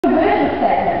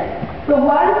but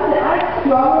ones that I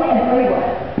strongly agree with.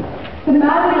 The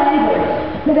Maori language,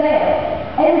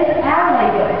 Korero, is our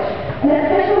language, an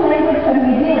official language of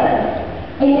New Zealand,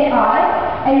 and yet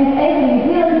I, as a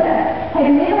New Zealander, have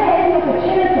never had the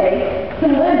opportunity to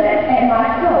learn it at my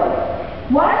school.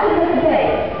 Why should this be?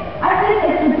 I think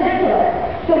it's ridiculous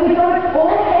that we don't all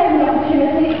have the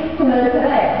opportunity to learn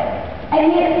Korero.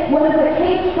 And yet, one of the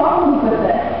key problems with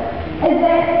this is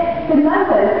that the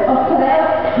numbers of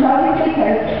Korero Māori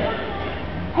speakers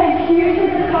have hugely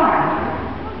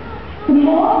declined. The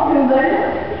more who learn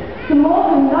it, the more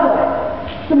who know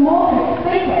it, the more who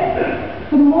speak it,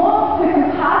 the more who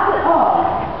can pass it on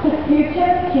to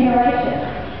future generations.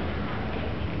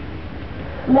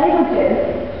 Languages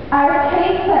are a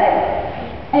key thing,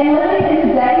 and living in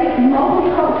today's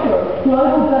multicultural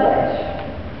global village,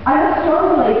 I'm a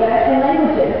strong believer in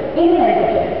languages, any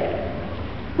languages.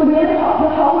 For nearly the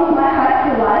whole of my high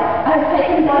school life, I have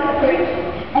taken both French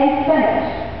and Spanish,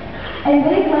 and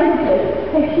these languages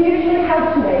have hugely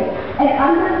helped me in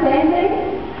understanding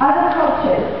other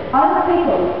cultures, other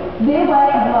people, their way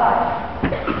of life.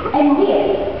 And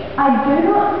yet, I do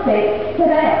not speak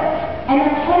Korero, and I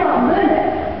cannot learn it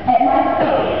at my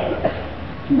school.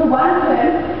 The one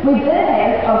term we did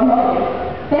have of Māori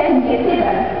back in year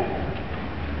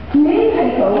 7, many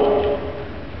people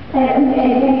and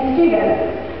many students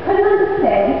couldn't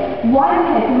understand why we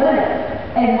had to learn it.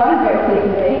 As one girl said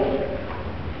to me,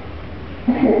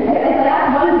 as I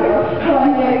asked one girl who I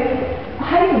knew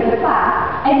hated the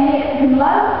class and yet who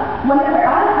loved one of her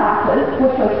other classes,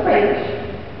 which was French,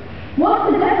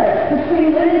 what's the difference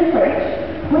between learning French,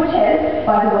 which is,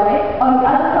 by the way, on the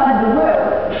other side of the world,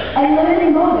 and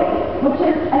learning Māori, which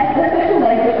is an official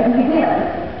language of New Zealand?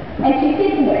 And she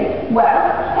said to me, well,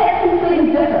 that's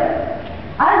completely different.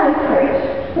 I learned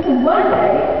French because one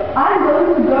day I'm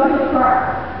going to go to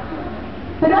France.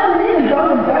 But I'm never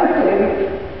going to go to,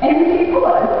 and she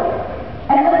paused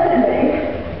and looked at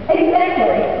me.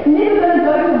 Exactly, never going to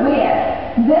go to where?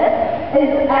 This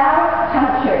is our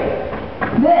country.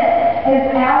 This is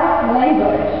our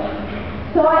language.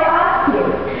 So I ask you,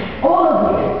 all of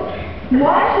you,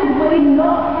 why should we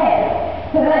not have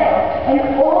Korero in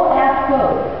all our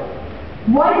schools?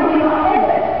 Why do we not have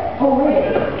it already?